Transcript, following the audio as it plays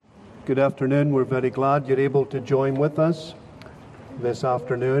Good afternoon. We're very glad you're able to join with us this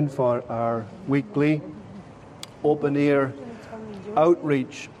afternoon for our weekly open-air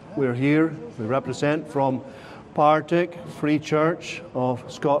outreach. We're here, we represent from Partick Free Church of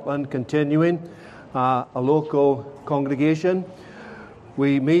Scotland, continuing a local congregation.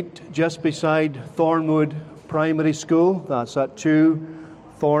 We meet just beside Thornwood Primary School, that's at 2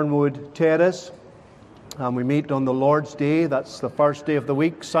 Thornwood Terrace. And we meet on the Lord's Day, that's the first day of the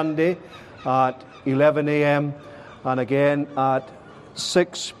week, Sunday, at 11 a.m. and again at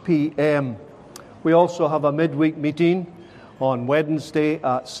 6 p.m. We also have a midweek meeting on Wednesday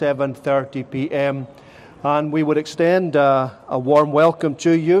at 7:30 p.m. And we would extend a warm welcome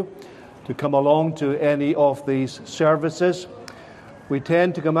to you to come along to any of these services. We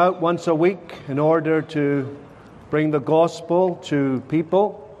tend to come out once a week in order to bring the gospel to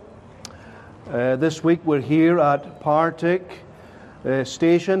people. This week we're here at Partick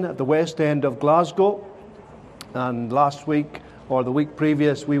Station at the west end of Glasgow, and last week or the week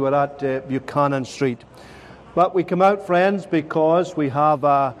previous we were at Buchanan Street. But we come out, friends, because we have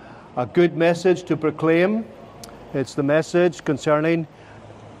a good message to proclaim. It's the message concerning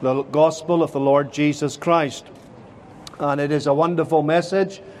the gospel of the Lord Jesus Christ, and it is a wonderful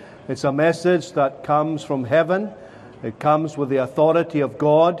message. It's a message that comes from heaven. It comes with the authority of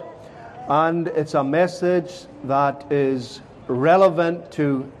God. And it's a message that is relevant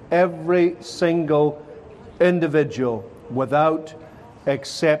to every single individual without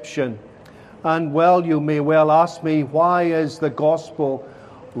exception. And well, you may well ask me, why is the gospel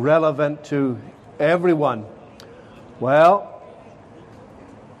relevant to everyone? Well,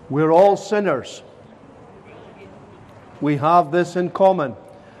 we're all sinners. We have this in common.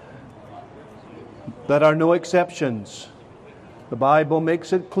 There are no exceptions. The Bible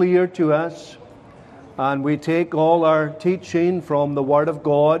makes it clear to us, and we take all our teaching from the Word of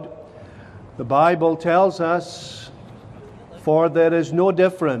God. The Bible tells us, "For there is no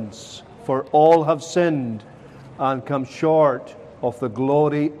difference, for all have sinned and come short of the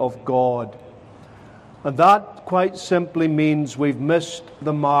glory of God." And that quite simply means we've missed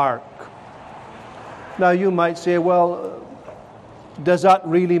the mark. Now you might say, well, does that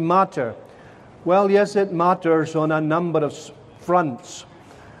really matter? Well, yes, it matters on a number of fronts.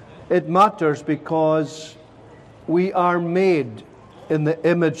 It matters because we are made in the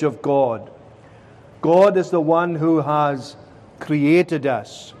image of God. God is the one who has created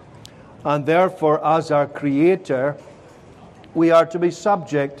us, and therefore, as our Creator, we are to be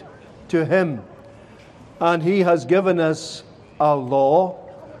subject to Him. And He has given us a law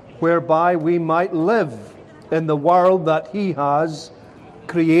whereby we might live in the world that He has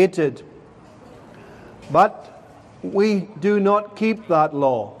created. But we do not keep that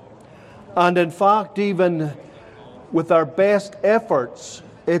law. And in fact, even with our best efforts,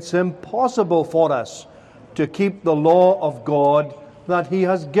 it's impossible for us to keep the law of God that He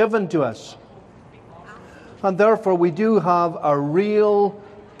has given to us. And therefore, we do have a real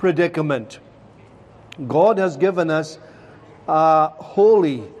predicament. God has given us a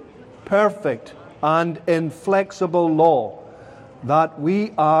holy, perfect, and inflexible law that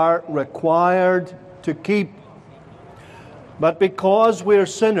we are required to keep. But because we're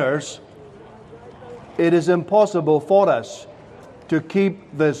sinners, it is impossible for us to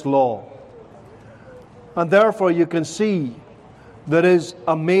keep this law. And therefore you can see there is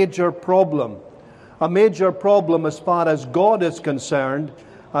a major problem. A major problem as far as God is concerned,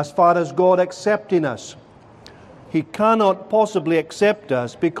 as far as God accepting us. He cannot possibly accept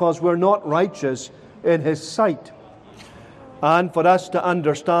us because we're not righteous in His sight. And for us to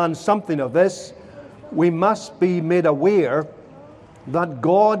understand something of this, we must be made aware that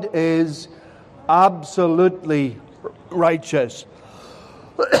God is absolutely righteous.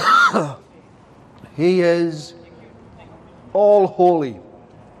 He is all holy.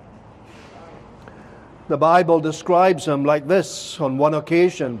 The Bible describes Him like this on one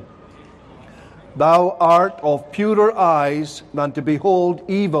occasion: "Thou art of purer eyes than to behold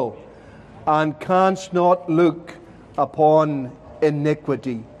evil, and canst not look upon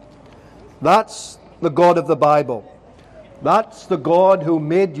iniquity." That's the God of the Bible. That's the God who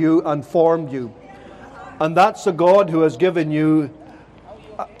made you and formed you. And that's the God who has given you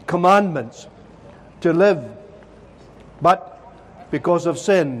commandments to live. But because of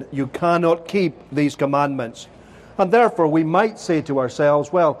sin, you cannot keep these commandments. And therefore we might say to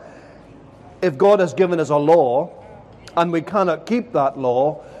ourselves, well, if God has given us a law and we cannot keep that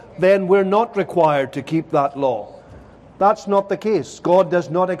law, then we're not required to keep that law. That's not the case. God does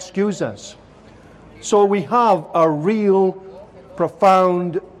not excuse us. So we have a real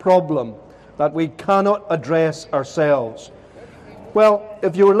profound problem that we cannot address ourselves. Well,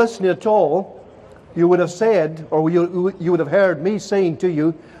 if you were listening at all, you would have said, or you would have heard me saying to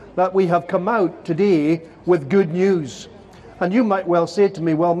you, that we have come out today with good news. And you might well say to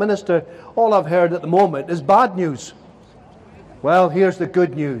me, well, minister, all I've heard at the moment is bad news. Well, here's the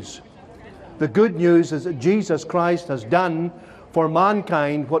good news. The good news is that Jesus Christ has done for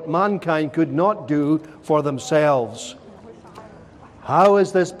mankind what mankind could not do for themselves. How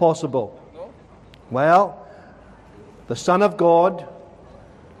is this possible? Well, the Son of God,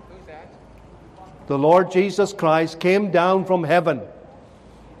 the Lord Jesus Christ, came down from heaven.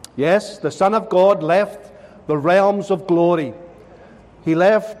 Yes, the Son of God left the realms of glory. He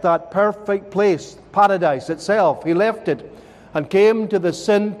left that perfect place, paradise itself. He left it and came to the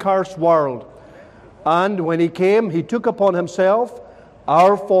sin-cursed world. And when he came, he took upon himself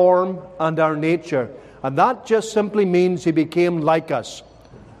our form and our nature. And that just simply means he became like us.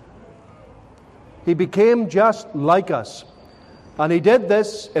 He became just like us. And he did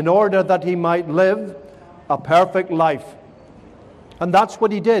this in order that he might live a perfect life. And that's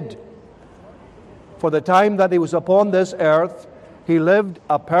what he did. For the time that he was upon this earth, he lived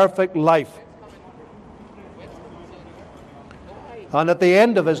a perfect life. And at the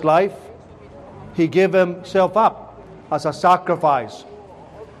end of his life, he gave himself up as a sacrifice.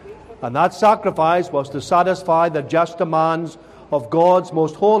 And that sacrifice was to satisfy the just demands of God's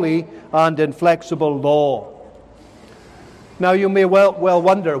most holy and inflexible law. Now you may well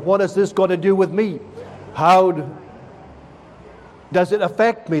wonder, what has this got to do with me? How does it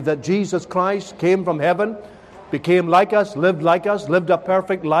affect me that Jesus Christ came from heaven, became like us, lived a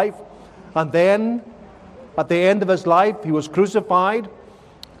perfect life, and then at the end of his life he was crucified,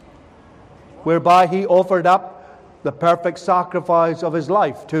 whereby he offered up the perfect sacrifice of his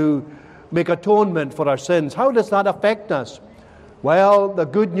life to make atonement for our sins? How does that affect us? Well, the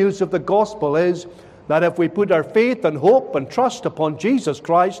good news of the gospel is that if we put our faith and hope and trust upon Jesus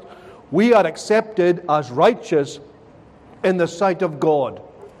Christ, we are accepted as righteous in the sight of God.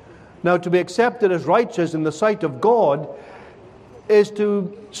 Now, to be accepted as righteous in the sight of God is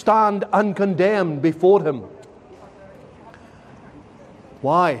to stand uncondemned before him.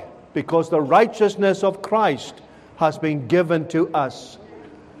 Why? Because the righteousness of Christ has been given to us.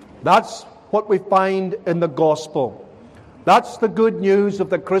 That's what we find in the gospel. That's the good news of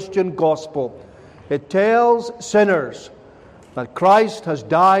the Christian gospel. It tells sinners that Christ has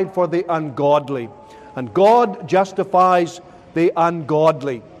died for the ungodly, and God justifies the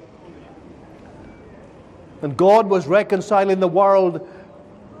ungodly. And God was reconciling the world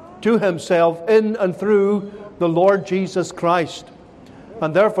to himself in and through the Lord Jesus Christ.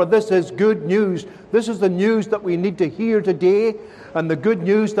 And therefore this is good news. This is the news that we need to hear today, and the good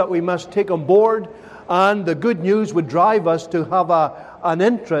news that we must take on board. And the good news would drive us to have an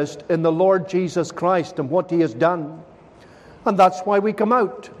interest in the Lord Jesus Christ and what he has done. And that's why we come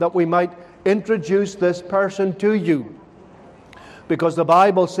out, that we might introduce this person to you. Because the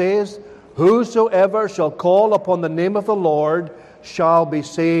Bible says, whosoever shall call upon the name of the Lord shall be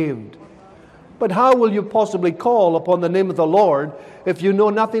saved. But how will you possibly call upon the name of the Lord if you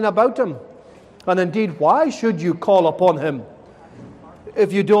know nothing about him? And indeed, why should you call upon him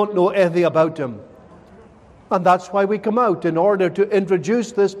if you don't know anything about him? And that's why we come out, in order to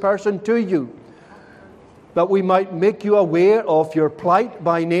introduce this person to you, that we might make you aware of your plight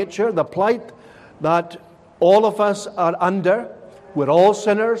by nature, the plight that all of us are under. We're all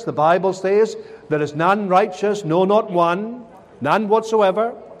sinners. The Bible says there is none righteous, no, not one, none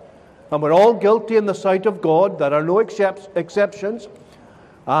whatsoever. And we're all guilty in the sight of God. There are no exceptions.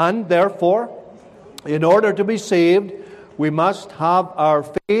 And therefore, in order to be saved, we must have our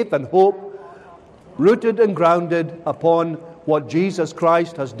faith and hope rooted and grounded upon what Jesus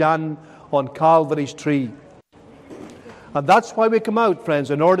Christ has done on Calvary's tree. And that's why we come out, friends,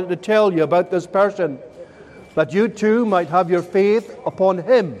 in order to tell you about this person, that you too might have your faith upon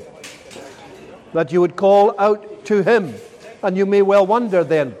him, that you would call out to him. And you may well wonder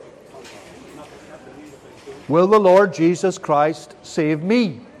then, will the Lord Jesus Christ save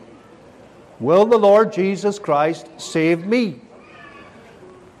me? Will the Lord Jesus Christ save me?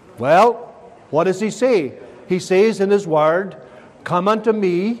 Well, what does he say? He says in his word, come unto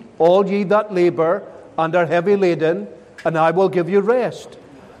me, all ye that labor and are heavy laden, and I will give you rest.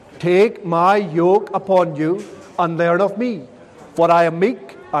 Take my yoke upon you, and learn of me. For I am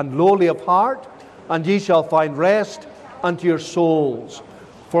meek and lowly of heart, and ye shall find rest unto your souls.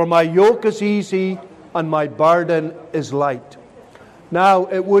 For my yoke is easy, and my burden is light. Now,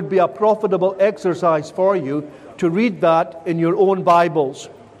 it would be a profitable exercise for you to read that in your own Bibles.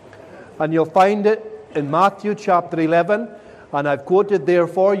 And you'll find it in Matthew chapter 11, and I've quoted there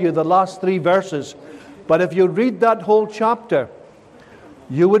for you the last 3 verses. But if you read that whole chapter,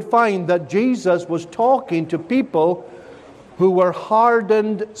 you would find that Jesus was talking to people who were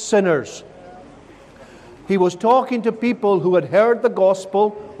hardened sinners. He was talking to people who had heard the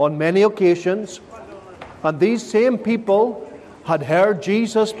gospel on many occasions, and these same people had heard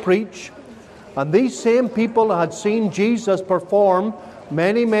Jesus preach, and these same people had seen Jesus perform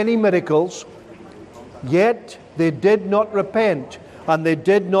many, many miracles, yet they did not repent, and they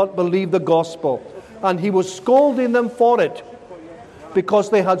did not believe the gospel. And he was scolding them for it, because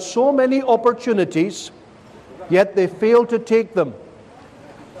they had so many opportunities, yet they failed to take them.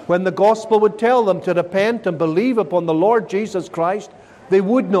 When the gospel would tell them to repent and believe upon the Lord Jesus Christ, they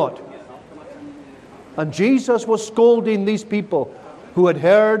would not. And Jesus was scolding these people who had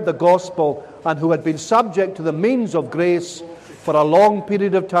heard the gospel and who had been subject to the means of grace for a long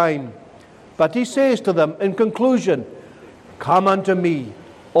period of time. But he says to them in conclusion, "Come unto me,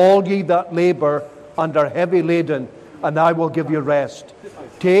 all ye that labor and are heavy laden, and I will give you rest.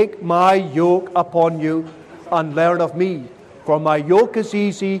 Take my yoke upon you and learn of me, for my yoke is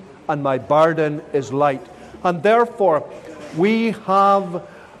easy and my burden is light." And therefore, we have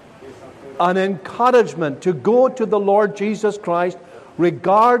an encouragement to go to the Lord Jesus Christ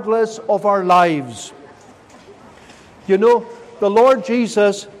regardless of our lives. You know, the Lord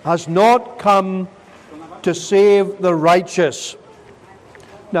Jesus has not come to save the righteous.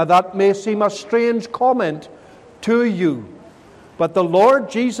 Now, that may seem a strange comment to you, but the Lord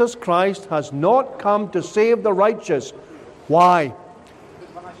Jesus Christ has not come to save the righteous. Why?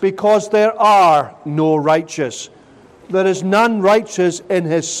 Because there are no righteous. There is none righteous in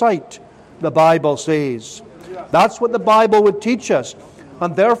his sight, the Bible says. That's what the Bible would teach us.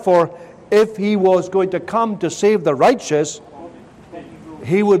 And therefore, if he was going to come to save the righteous,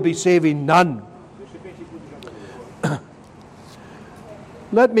 he would be saving none.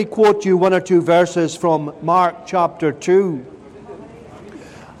 Let me quote you one or two verses from Mark chapter 2,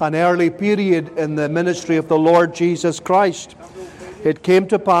 an early period in the ministry of the Lord Jesus Christ. It came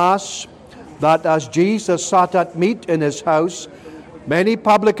to pass that as Jesus sat at meat in his house, many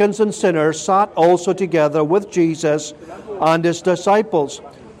publicans and sinners sat also together with Jesus and his disciples,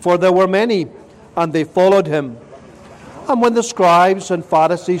 for there were many, and they followed him. And when the scribes and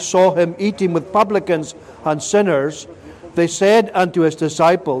Pharisees saw him eating with publicans and sinners, they said unto his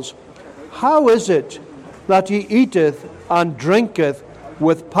disciples, "How is it that he eateth and drinketh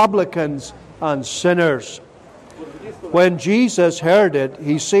with publicans and sinners?" When Jesus heard it,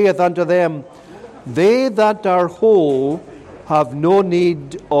 he saith unto them, "They that are whole have no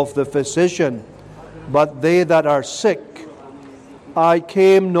need of the physician, but they that are sick. I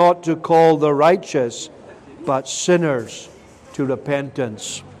came not to call the righteous, but sinners to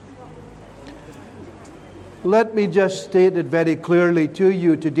repentance." Let me just state it very clearly to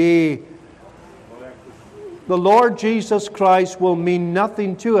you today. The Lord Jesus Christ will mean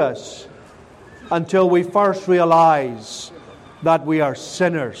nothing to us until we first realize that we are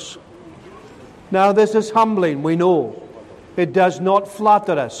sinners. Now, this is humbling, we know. It does not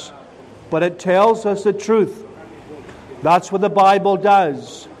flatter us, but it tells us the truth. That's what the Bible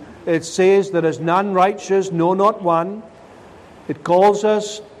does. It says there is none righteous, no, not one. It calls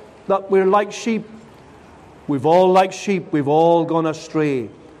us that we're like sheep. We've all like sheep, we've all gone astray.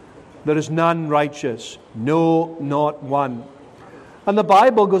 There is none righteous, no, not one. And the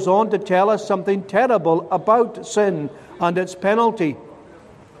Bible goes on to tell us something terrible about sin and its penalty.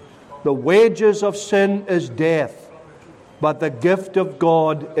 The wages of sin is death, but the gift of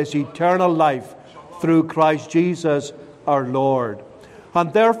God is eternal life through Christ Jesus our Lord.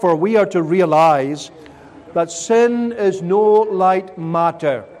 And therefore we are to realize that sin is no light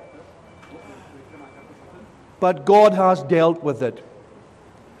matter, but God has dealt with it.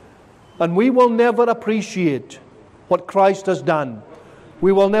 And we will never appreciate what Christ has done.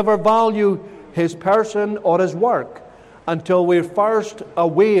 We will never value his person or his work until we're first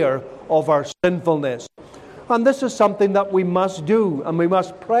aware of our sinfulness. And this is something that we must do and we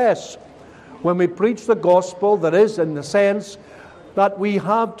must press. When we preach the gospel, there is in the sense that we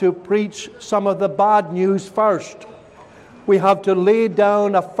have to preach some of the bad news first. We have to lay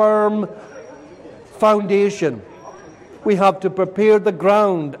down a firm foundation. We have to prepare the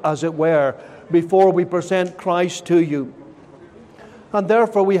ground, as it were, before we present Christ to you. And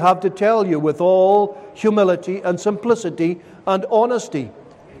therefore we have to tell you with all humility and simplicity and honesty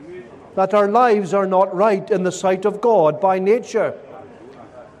that our lives are not right in the sight of God by nature.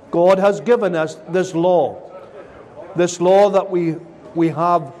 God has given us this law that we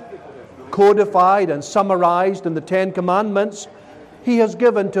have codified and summarized in the Ten Commandments. He has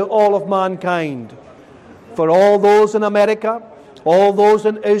given to all of mankind. For all those in America, all those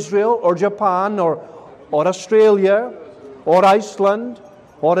in Israel or Japan or Australia or Iceland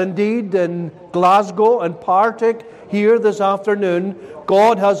or indeed in Glasgow and Partick here this afternoon,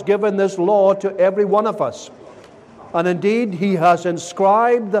 God has given this law to every one of us. And indeed, He has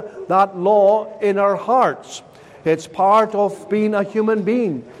inscribed that law in our hearts. It's part of being a human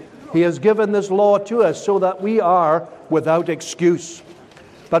being. He has given this law to us so that we are without excuse.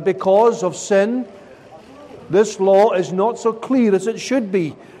 But because of sin, this law is not so clear as it should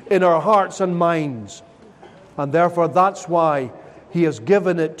be in our hearts and minds. And therefore, that's why He has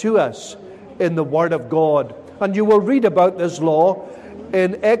given it to us in the Word of God. And you will read about this law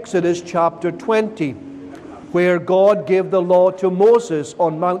in Exodus chapter 20, where God gave the law to Moses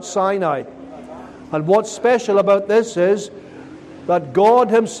on Mount Sinai. And what's special about this is that God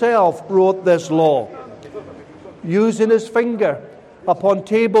Himself wrote this law, using His finger upon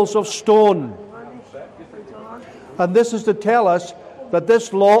tables of stone. And this is to tell us that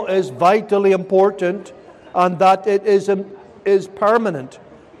this law is vitally important and that it is permanent,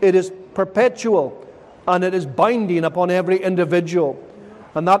 it is perpetual, and it is binding upon every individual.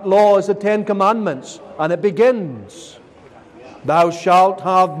 And that law is the Ten Commandments, and it begins, "Thou shalt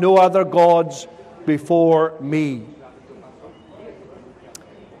have no other gods before me."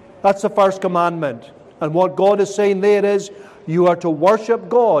 That's the first commandment. And what God is saying there is, you are to worship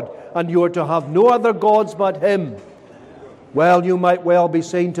God, and you are to have no other gods but Him. Well, you might well be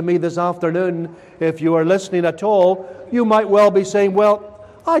saying to me this afternoon, if you are listening at all, you might well be saying, well,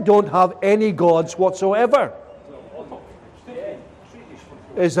 I don't have any gods whatsoever.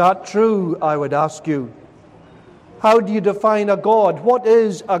 Is that true, I would ask you? How do you define a God? What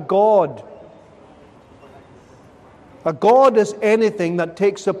is a God? A God is anything that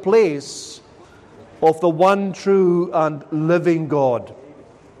takes the place of the one true and living God.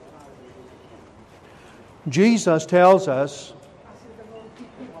 Jesus tells us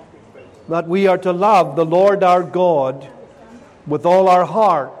that we are to love the Lord our God with all our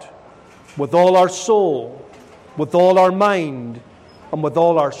heart, with all our soul, with all our mind, and with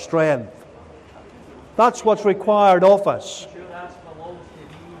all our strength. That's what's required of us.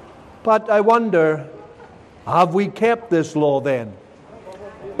 But I wonder, have we kept this law then?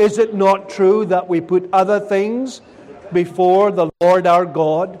 Is it not true that we put other things before the Lord our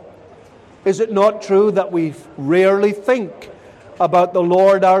God? Is it not true that we rarely think about the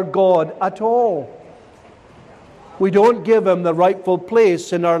Lord our God at all? We don't give Him the rightful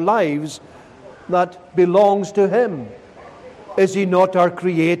place in our lives that belongs to Him. Is He not our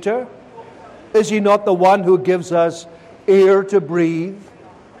Creator? Is He not the one who gives us air to breathe,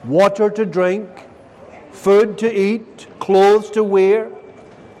 water to drink, food to eat, clothes to wear?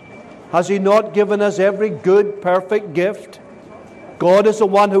 Has He not given us every good, perfect gift? God is the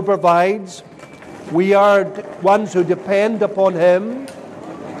one who provides. We are ones who depend upon Him.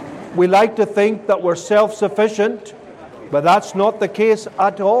 We like to think that we're self-sufficient, but that's not the case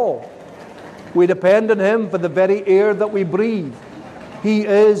at all. We depend on Him for the very air that we breathe. He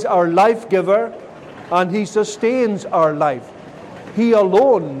is our life giver, and He sustains our life. He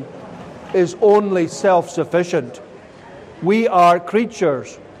alone is only self-sufficient. We are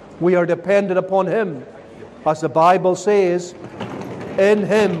creatures. We are dependent upon Him. As the Bible says, in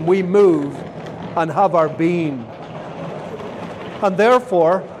Him we move and have our being. And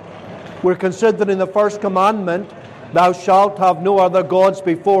therefore, we're considering the first commandment, "Thou shalt have no other gods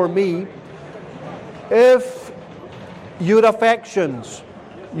before me." If your affections,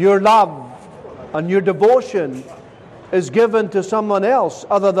 your love, and your devotion is given to someone else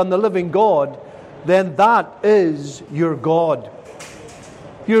other than the living God, then that is your God.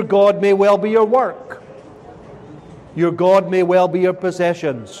 Your God may well be your work. Your God may well be your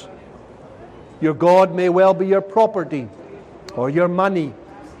possessions. Your God may well be your property or your money.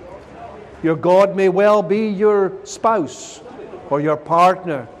 Your God may well be your spouse or your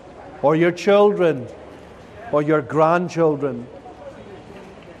partner or your children or your grandchildren.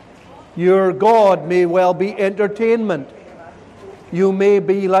 Your God may well be entertainment. You may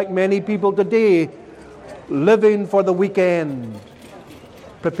be like many people today, living for the weekend,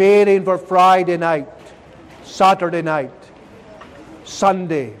 preparing for Friday night, Saturday night,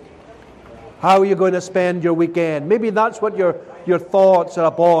 Sunday. How are you going to spend your weekend? Maybe that's what your thoughts are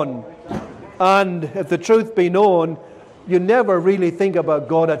upon. And if the truth be known, you never really think about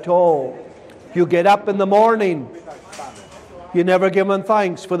God at all. You get up in the morning, you never give Him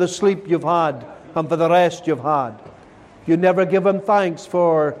thanks for the sleep you've had and for the rest you've had. You never give Him thanks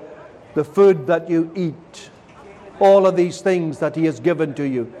for the food that you eat. All of these things that He has given to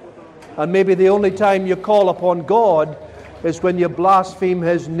you. And maybe the only time you call upon God is when you blaspheme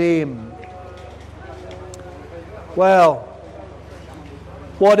His name. Well,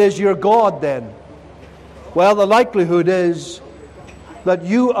 what is your God then? Well, the likelihood is that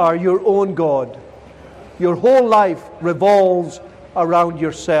you are your own God. Your whole life revolves around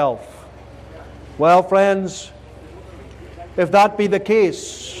yourself. Well, friends, if that be the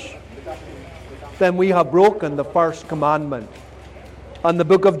case, then we have broken the first commandment. And the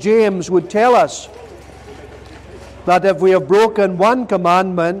book of James would tell us that if we have broken one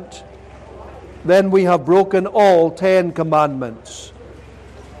commandment, then we have broken all 10 commandments.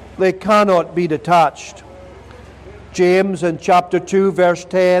 They cannot be detached. James in chapter 2 verse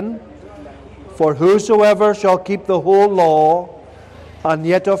 10, "For whosoever shall keep the whole law and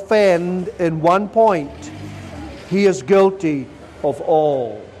yet offend in one point, he is guilty of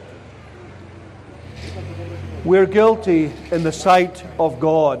all." We're guilty in the sight of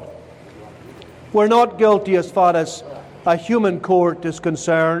God. We're not guilty as far as a human court is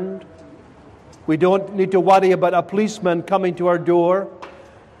concerned. We don't need to worry about a policeman coming to our door,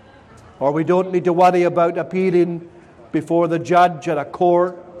 or we don't need to worry about appearing before the judge at a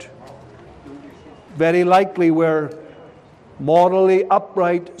court. Very likely we're morally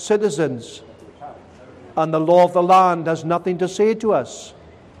upright citizens, and the law of the land has nothing to say to us.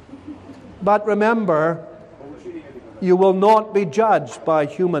 But remember, you will not be judged by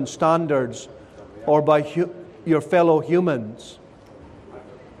human standards or by your fellow humans.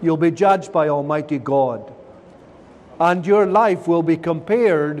 You'll be judged by Almighty God. And your life will be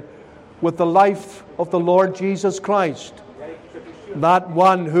compared with the life of the Lord Jesus Christ, that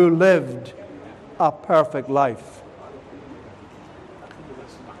one who lived a perfect life.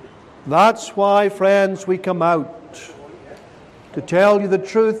 That's why, friends, we come out to tell you the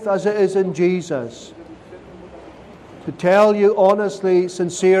truth as it is in Jesus. To tell you honestly,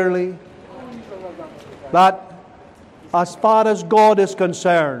 sincerely, that as far as God is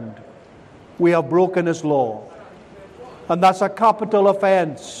concerned, we have broken His law. And that's a capital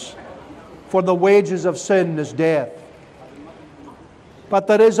offense, for the wages of sin is death. But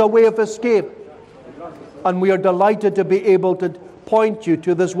there is a way of escape, and we are delighted to be able to point you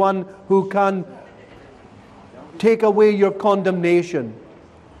to this one who can take away your condemnation.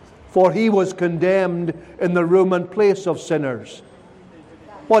 For He was condemned in the room and place of sinners.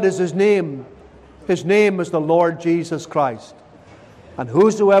 What is His name? His name is the Lord Jesus Christ. And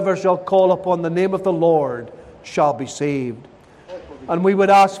whosoever shall call upon the name of the Lord shall be saved. And we would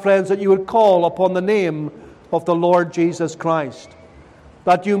ask, friends, that you would call upon the name of the Lord Jesus Christ,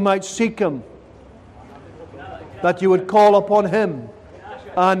 that you might seek Him, that you would call upon Him.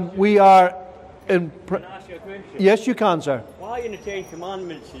 And we are in... Can I ask you a question? Yes, you can, sir. Why in the Ten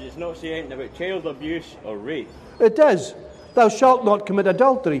Commandments does it not say anything about child abuse or rape? It does. Thou shalt not commit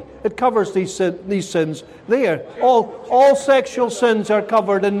adultery. It covers these sins there. All sexual sins are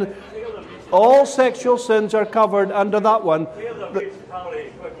covered in... All sexual sins are covered under that one.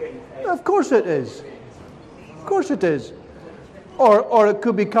 Of course it is. Of course it is. Or it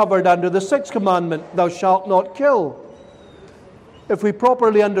could be covered under the sixth commandment, thou shalt not kill. If we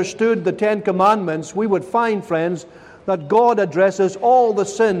properly understood the Ten Commandments, we would find, friends, that God addresses all the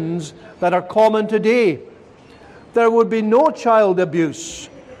sins that are common today. There would be no child abuse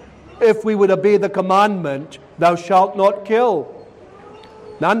if we would obey the commandment, thou shalt not kill.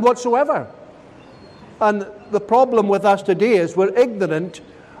 None whatsoever. And the problem with us today is we're ignorant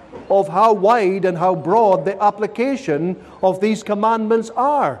of how wide and how broad the application of these commandments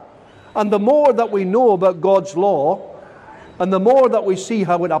are. And the more that we know about God's law, and the more that we see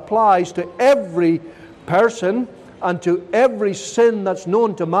how it applies to every person and to every sin that's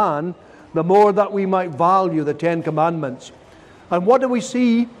known to man, the more that we might value the Ten Commandments. And what do we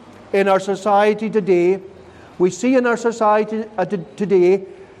see in our society today? We see in our society today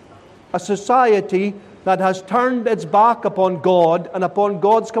a society that has turned its back upon God and upon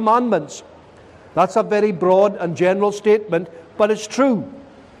God's commandments. That's a very broad and general statement, but it's true.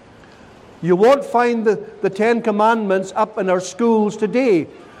 You won't find the Ten Commandments up in our schools today.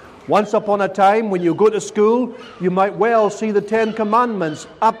 Once upon a time, when you go to school, you might well see the Ten Commandments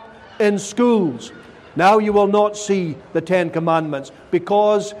up in schools. Now you will not see the Ten Commandments,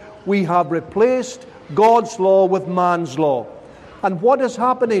 because we have replaced God's law with man's law. And what is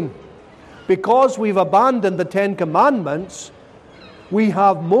happening? Because we've abandoned the Ten Commandments, we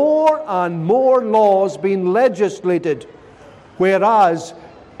have more and more laws being legislated. Whereas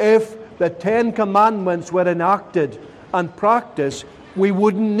if the Ten Commandments were enacted and practiced, we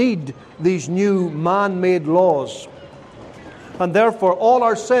wouldn't need these new man-made laws. And therefore all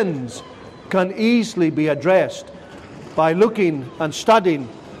our sins can easily be addressed by looking and studying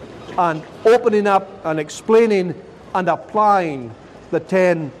and opening up and explaining and applying the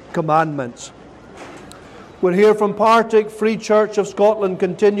Ten Commandments. We're here from Partick Free Church of Scotland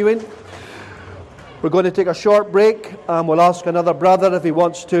continuing. We're going to take a short break, and we'll ask another brother if he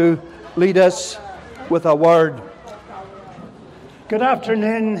wants to lead us with a word. Good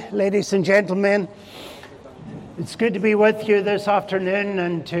afternoon, ladies and gentlemen. It's good to be with you this afternoon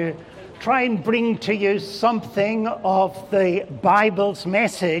and to try and bring to you something of the Bible's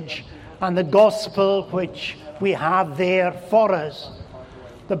message and the gospel which we have there for us.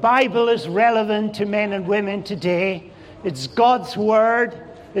 The Bible is relevant to men and women today. It's God's word.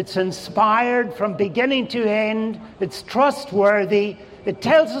 It's inspired from beginning to end. It's trustworthy. It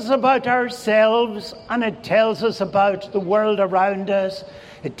tells us about ourselves, and it tells us about the world around us.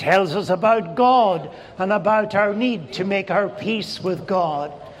 It tells us about God and about our need to make our peace with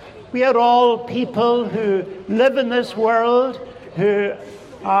God. We are all people who live in this world, who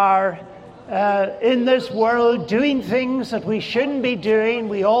are in this world doing things that we shouldn't be doing.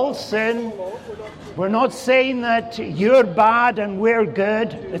 We all sin. We're not saying that you're bad and we're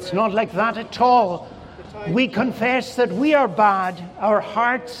good. It's not like that at all. We confess that we are bad. Our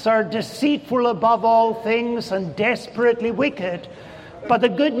hearts are deceitful above all things and desperately wicked. But the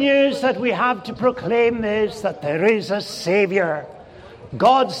good news that we have to proclaim is that there is a Savior.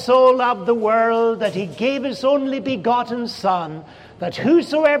 God so loved the world that he gave his only begotten Son, that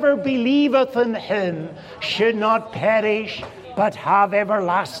whosoever believeth in him should not perish, but have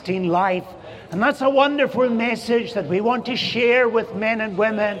everlasting life. And that's a wonderful message that we want to share with men and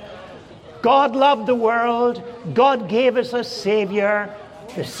women. God loved the world. God gave us a Savior.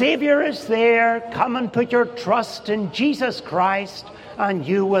 The Savior is there. Come and put your trust in Jesus Christ, and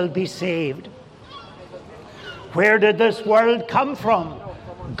you will be saved. Where did this world come from?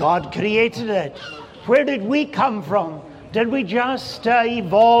 God created it. Where did we come from? Did we just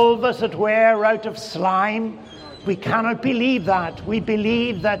evolve, as it were, out of slime? We cannot believe that. We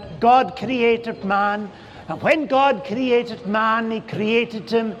believe that God created man, and when God created man, he created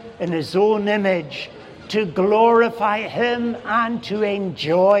him in his own image to glorify him and to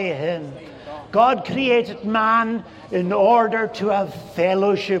enjoy him. God created man in order to have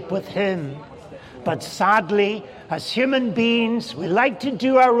fellowship with him. But sadly, as human beings, we like to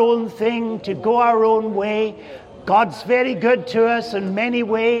do our own thing, to go our own way. God's very good to us in many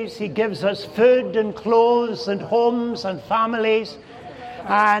ways. He gives us food and clothes and homes and families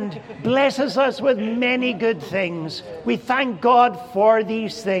and blesses us with many good things. We thank God for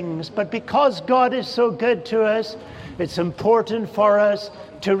these things. But because God is so good to us, it's important for us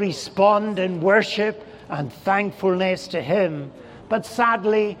to respond in worship and thankfulness to him. But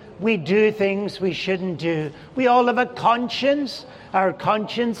sadly, we do things we shouldn't do. We all have a conscience. Our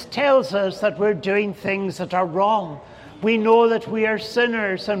conscience tells us that we're doing things that are wrong. We know that we are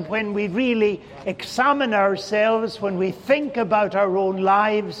sinners, and when we really examine ourselves, when we think about our own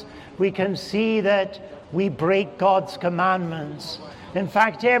lives, we can see that we break God's commandments. In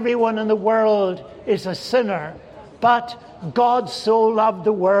fact, everyone in the world is a sinner, but God so loved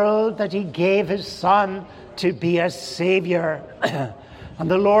the world that he gave his Son to be a Savior. And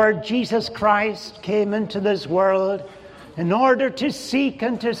the Lord Jesus Christ came into this world in order to seek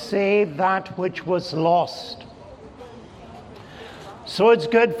and to save that which was lost. So it's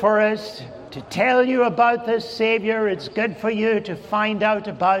good for us to tell you about this Savior. It's good for you to find out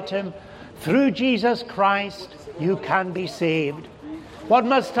about him. Through Jesus Christ, you can be saved. What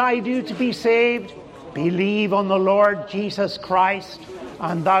must I do to be saved? Believe on the Lord Jesus Christ,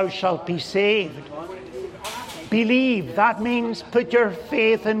 and thou shalt be saved. Believe, that means put your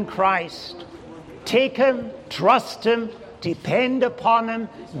faith in Christ. Take him, trust him, depend upon him,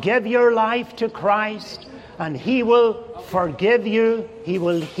 give your life to Christ, and he will forgive you, he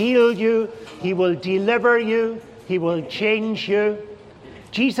will heal you, he will deliver you, he will change you.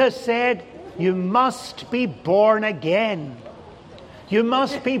 Jesus said, you must be born again. You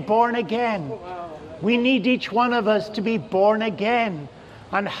must be born again. We need each one of us to be born again.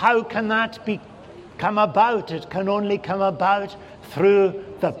 And how can that come about? It can only come about through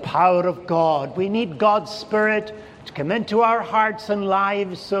the power of God. We need God's Spirit to come into our hearts and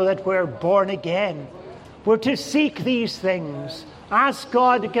lives so that we're born again. We're to seek these things. Ask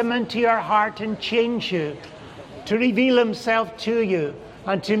God to come into your heart and change you, to reveal himself to you,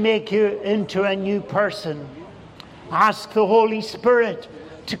 and to make you into a new person. Ask the Holy Spirit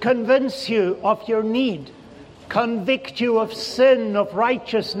to convince you of your need, convict you of sin, of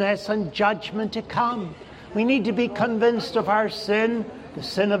righteousness, and judgment to come. We need to be convinced of our sin, the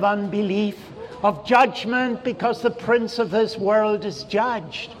sin of unbelief, of judgment, because the prince of this world is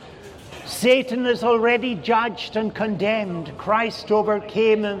judged. Satan is already judged and condemned. Christ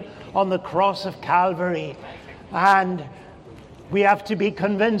overcame him on the cross of Calvary. And we have to be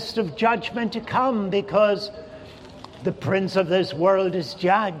convinced of judgment to come, because the prince of this world is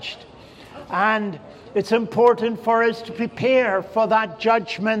judged. And it's important for us to prepare for that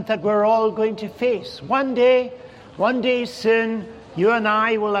judgment that we're all going to face. One day soon, you and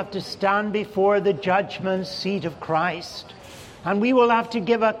I will have to stand before the judgment seat of Christ. And we will have to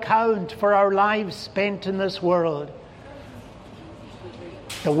give account for our lives spent in this world.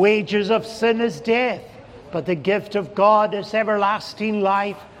 The wages of sin is death, but the gift of God is everlasting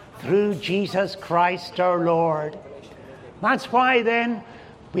life through Jesus Christ our Lord. That's why then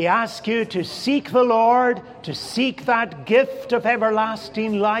we ask you to seek the Lord, to seek that gift of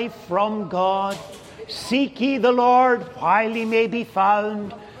everlasting life from God. Seek ye the Lord while he may be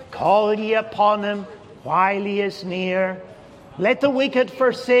found. Call ye upon him while he is near. Let the wicked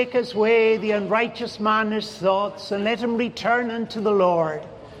forsake his way, the unrighteous man his thoughts, and let him return unto the Lord.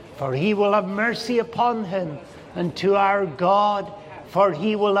 For he will have mercy upon him, and to our God, for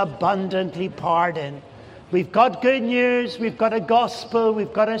he will abundantly pardon. We've got good news, we've got a gospel,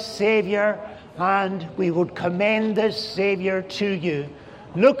 we've got a Savior, and we would commend this Savior to you.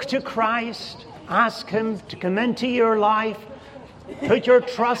 Look to Christ, ask him to come into your life, put your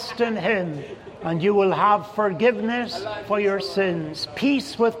trust in him, and you will have forgiveness for your sins,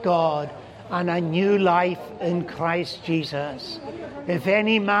 peace with God, and a new life in Christ Jesus. If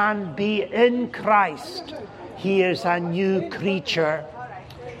any man be in Christ, he is a new creature.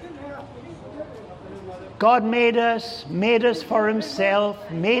 God made us for himself,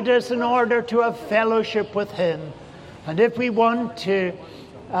 made us in order to have fellowship with him. And if we want to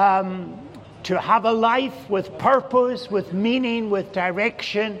have a life with purpose, with meaning, with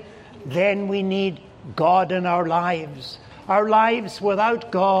direction, then we need God in our lives. Our lives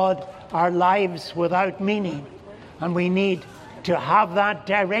without God are lives without meaning. And we need to have that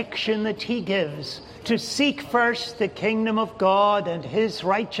direction that he gives, to seek first the kingdom of God and his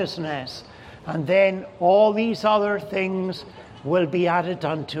righteousness. And then all these other things will be added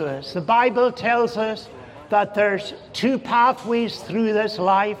unto us. The Bible tells us that there's two pathways through this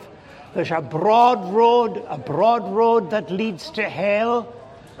life. There's a broad road that leads to hell,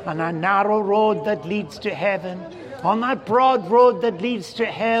 and a narrow road that leads to heaven. On that broad road that leads to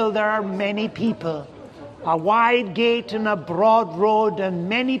hell, there are many people. A wide gate and a broad road, and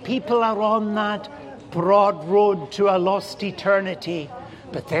many people are on that broad road to a lost eternity.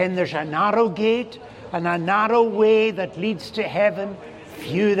 But then there's a narrow gate and a narrow way that leads to heaven.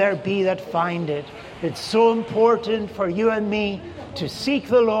 Few there be that find it. It's so important for you and me to seek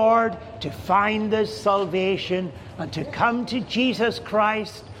the Lord, to find this salvation, and to come to Jesus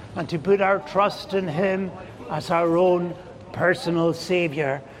Christ and to put our trust in him as our own personal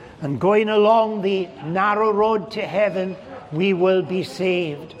Savior. And going along the narrow road to heaven, we will be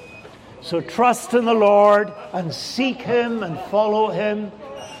saved. So trust in the Lord and seek him and follow him.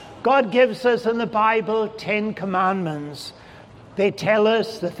 God gives us in the Bible 10 commandments. They tell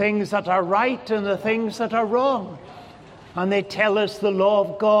us the things that are right and the things that are wrong. And they tell us the law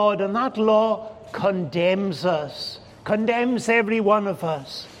of God, and that law condemns us, condemns every one of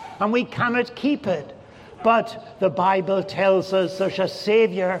us, and we cannot keep it. But the Bible tells us there's a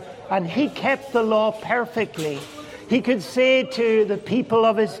Savior, and he kept the law perfectly. He could say to the people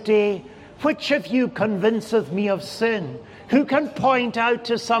of his day, "Which of you convinceth me of sin?" Who can point out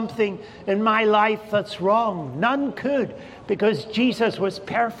to something in my life that's wrong? None could, because Jesus was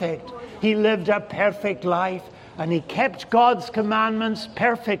perfect. He lived a perfect life, and he kept God's commandments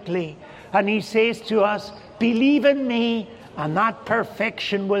perfectly. And he says to us, believe in me, and that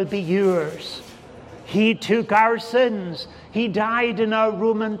perfection will be yours. He took our sins. He died in our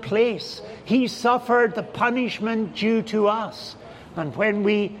Roman place. He suffered the punishment due to us. And when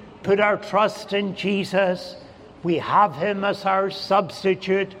we put our trust in Jesus, we have him as our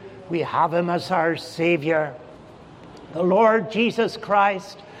substitute. We have him as our Savior. The Lord Jesus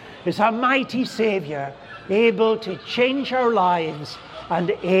Christ is a mighty Savior, able to change our lives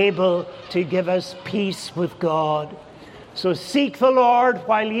and able to give us peace with God. So seek the Lord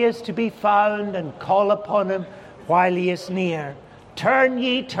while he is to be found, and call upon him while he is near. Turn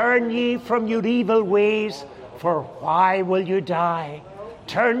ye from your evil ways, for why will you die?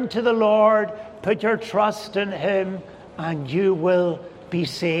 Turn to the Lord, put your trust in him, and you will be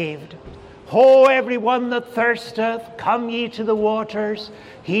saved. Ho, everyone that thirsteth, come ye to the waters.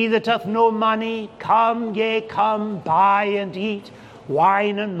 He that hath no money, come, yea, come, buy and eat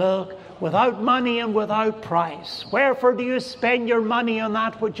wine and milk, without money and without price. Wherefore do you spend your money on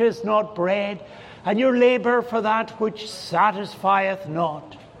that which is not bread, and your labour for that which satisfieth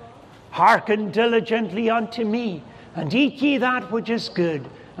not? Hearken diligently unto me, and eat ye that which is good,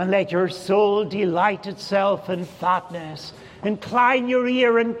 and let your soul delight itself in fatness. Incline your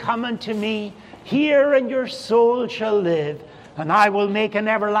ear and come unto me. Hear, and your soul shall live. and I will make an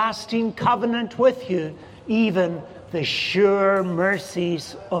everlasting covenant with you, even the sure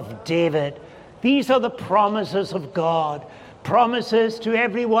mercies of David. These are the promises of God, promises to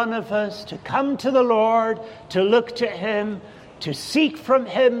every one of us to come to the Lord, to look to Him, to seek from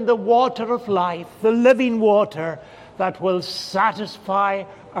Him the water of life, the living water that will satisfy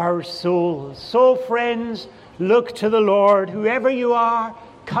our souls. So, friends, look to the Lord. Whoever you are,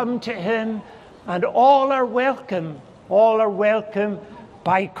 come to Him, and all are welcome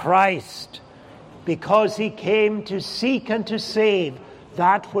by Christ, because He came to seek and to save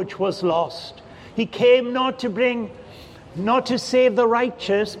that which was lost. He came not to save the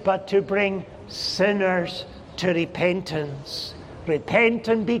righteous, but to bring sinners to repentance. Repent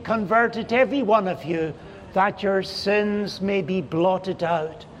and be converted, every one of you, that your sins may be blotted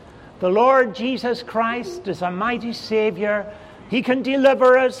out. The Lord Jesus Christ is a mighty Savior. He can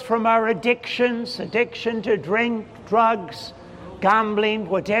deliver us from our addictions, addiction to drink, drugs, gambling,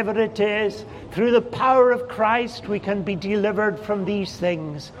 whatever it is. Through the power of Christ, we can be delivered from these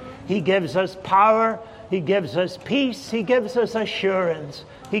things. He gives us power, He gives us peace, He gives us assurance,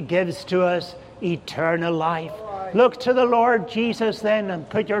 He gives to us eternal life. Look to the Lord Jesus then and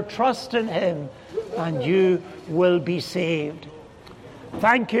put your trust in Him, and you will be saved.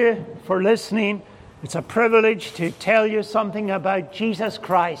 Thank you for listening. It's a privilege to tell you something about Jesus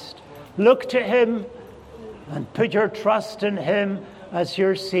Christ. Look to Him and put your trust in Him as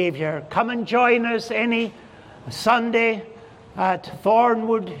your Savior. Come and join us any Sunday at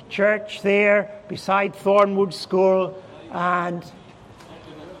Thornwood Church there beside Thornwood School, and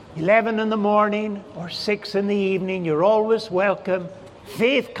 11 in the morning or 6 in the evening. You're always welcome.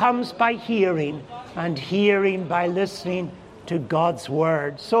 Faith comes by hearing, and hearing by listening to God's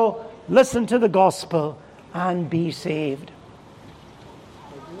Word. So listen to the gospel and be saved.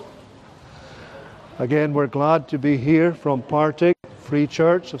 Again, we're glad to be here from Partick Free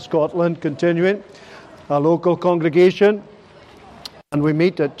Church of Scotland, continuing a local congregation, and we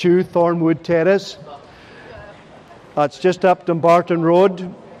meet at 2 Thornwood Terrace. That's just up Dumbarton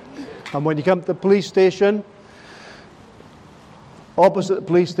Road, and when you come to the police station, opposite the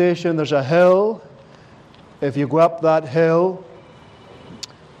police station there's a hill. If you go up that hill,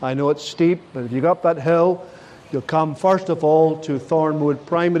 I know it's steep, but if you go up that hill, you'll come first of all to Thornwood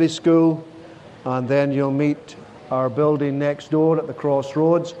Primary School, and then you'll meet our building next door at the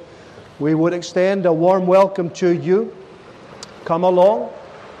crossroads. We would extend a warm welcome to you. Come along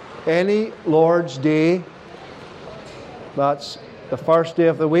any Lord's Day. That's the first day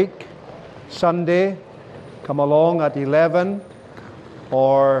of the week, Sunday. Come along at 11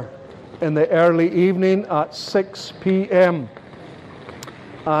 or in the early evening at 6 p.m.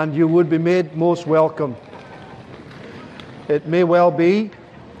 and you would be made most welcome. It may well be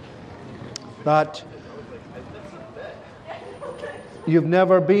that you've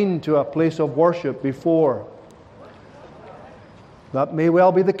never been to a place of worship before. That may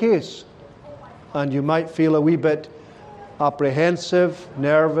well be the case, and you might feel a wee bit apprehensive,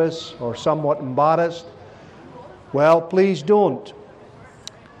 nervous, or somewhat embarrassed. Well, please don't,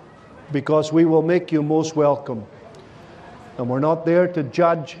 because we will make you most welcome. And we're not there to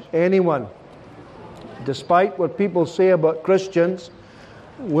judge anyone. Despite what people say about Christians,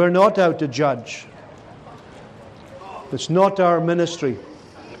 we're not out to judge. It's not our ministry.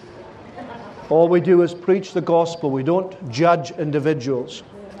 All we do is preach the gospel. We don't judge individuals.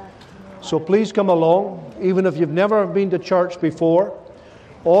 So please come along, even if you've never been to church before,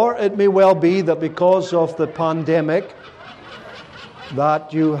 or it may well be that because of the pandemic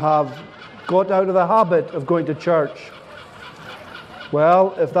that you have got out of the habit of going to church.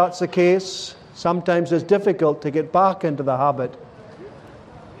 Well, if that's the case, sometimes it's difficult to get back into the habit.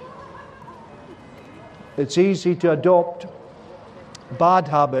 It's easy to adopt bad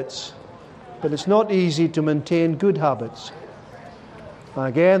habits, but it's not easy to maintain good habits.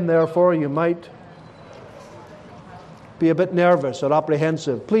 Again, therefore, you might be a bit nervous or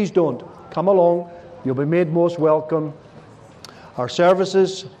apprehensive. Please don't. Come along. You'll be made most welcome. Our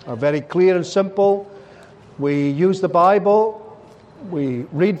services are very clear and simple. We use the Bible. We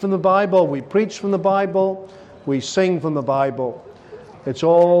read from the Bible. We preach from the Bible. We sing from the Bible. It's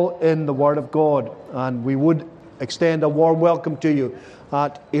all in the Word of God. And we would extend a warm welcome to you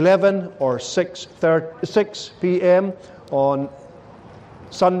at 11 or 6 p.m. on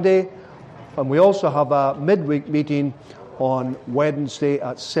Sunday, and we also have a midweek meeting on Wednesday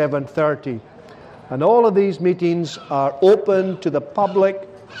at 7:30. And all of these meetings are open to the public.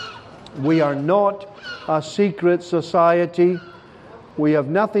 We are not a secret society. We have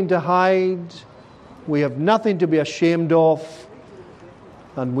nothing to hide. We have nothing to be ashamed of,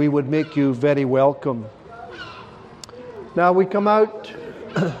 and we would make you very welcome. Now we come out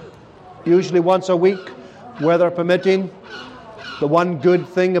usually once a week, weather permitting. The one good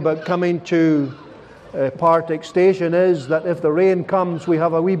thing about coming to Partick Station is that if the rain comes, we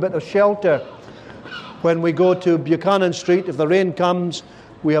have a wee bit of shelter. When we go to Buchanan Street, if the rain comes,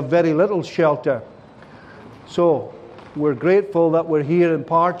 we have very little shelter. So we're grateful that we're here in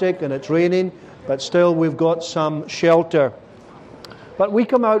Partick and it's raining, but still we've got some shelter. But we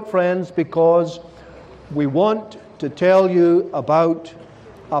come out, friends, because we want to tell you about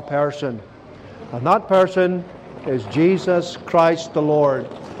a person. And that person is Jesus Christ the Lord.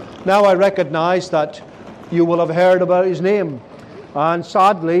 Now I recognize that you will have heard about his name. And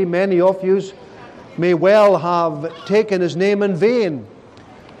sadly, many of you may well have taken his name in vain.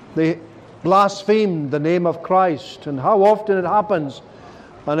 They blasphemed the name of Christ. And how often it happens.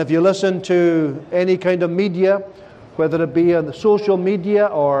 And if you listen to any kind of media, whether it be on the social media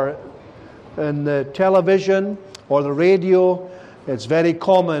or in the television or the radio, it's very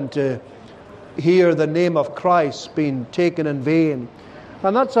common to hear the name of Christ being taken in vain.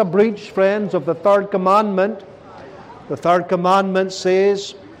 And that's a breach, friends, of the third commandment. The third commandment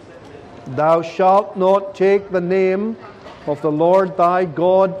says, "Thou shalt not take the name of the Lord thy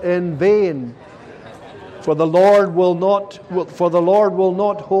God in vain, for the Lord will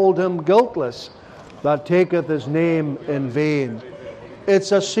not hold him guiltless that taketh his name in vain."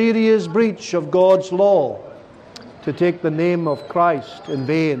 It's a serious breach of God's law to take the name of Christ in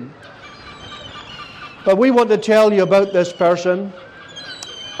vain. But we want to tell you about this person,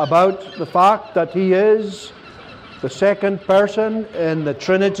 about the fact that he is the second person in the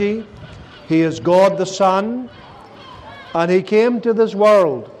Trinity. He is God the Son, and he came to this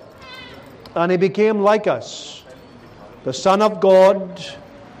world, and he became like us. The Son of God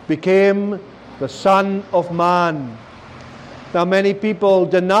became the Son of Man. Now, many people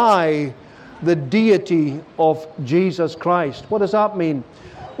deny the deity of Jesus Christ. What does that mean?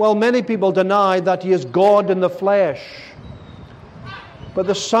 Well, many people deny that he is God in the flesh. But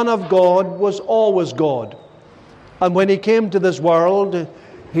the Son of God was always God. And when he came to this world,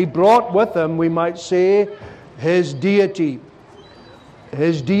 he brought with him, we might say, his deity.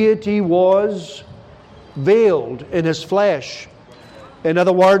 His deity was veiled in his flesh. In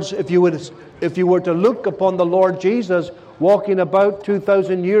other words, if you were to look upon the Lord Jesus walking about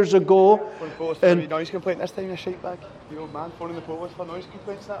 2,000 years ago. And noise complaint this time, a shite bag. The old man phoning the police for noise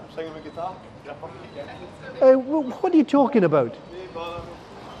complaints. That I'm singing a guitar. What are you talking about?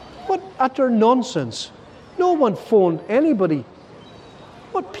 What utter nonsense! No one phoned anybody.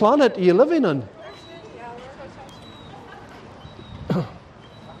 What planet are you living on?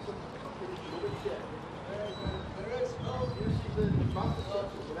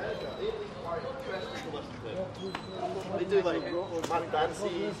 They do like mad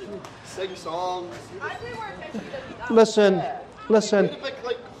dances and sing songs. Listen.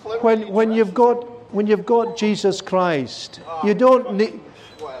 When you've got Jesus Christ, you don't need.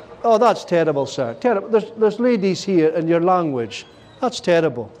 Oh, that's terrible, sir. Terrible. There's ladies here in your language. That's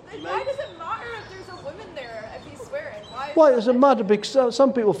terrible. Then why does it matter if there's a woman there if he's swearing? Why does it matter? Because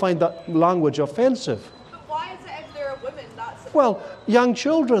some people find that language offensive. But why is it if there are women that's... Well, young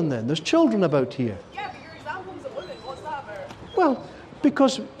children then. There's children about here. Yeah, but your example's a woman. What's that about? Well,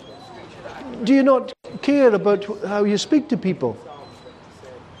 because do you not care about how you speak to people?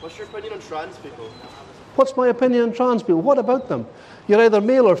 What's your opinion on trans people? What's my opinion on trans people? What about them? You're either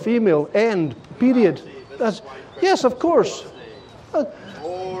male or female. End. Period. Yes, of course.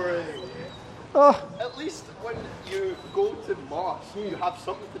 Boring. At least when you go to mass, you have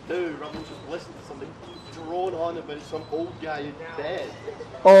something to do rather than just listen to something drone on about some old guy dead.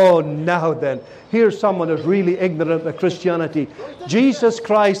 Oh, now then. Here's someone who's really ignorant of Christianity. Jesus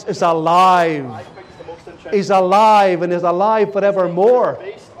Christ is alive. He's alive and is alive forevermore.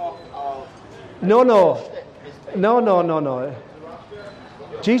 No.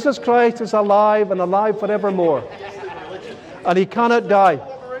 Jesus Christ is alive and alive forevermore. And he cannot die.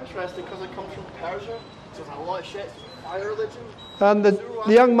 More interesting because it comes from Persia, so there's a lot of shit by religion. And the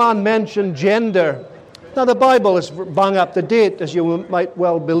young man mentioned gender. Now the Bible is bang up to date, as you might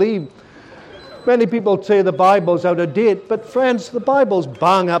well believe. Many people say the Bible's out of date, but friends, the Bible's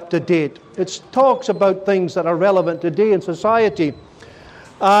bang up to date. It talks about things that are relevant today in society.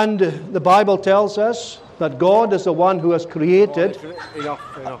 And the Bible tells us that God is the one who has created... Enough.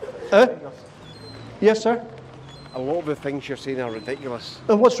 Yes, sir? A lot of the things you're saying are ridiculous.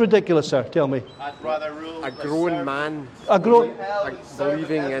 And what's ridiculous, sir? Tell me. I'd rather rule A grown man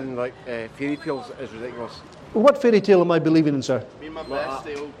believing in fairy tales is ridiculous. What fairy tale am I believing in, sir? Me and my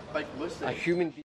bestie, old Big Lucy. A human being.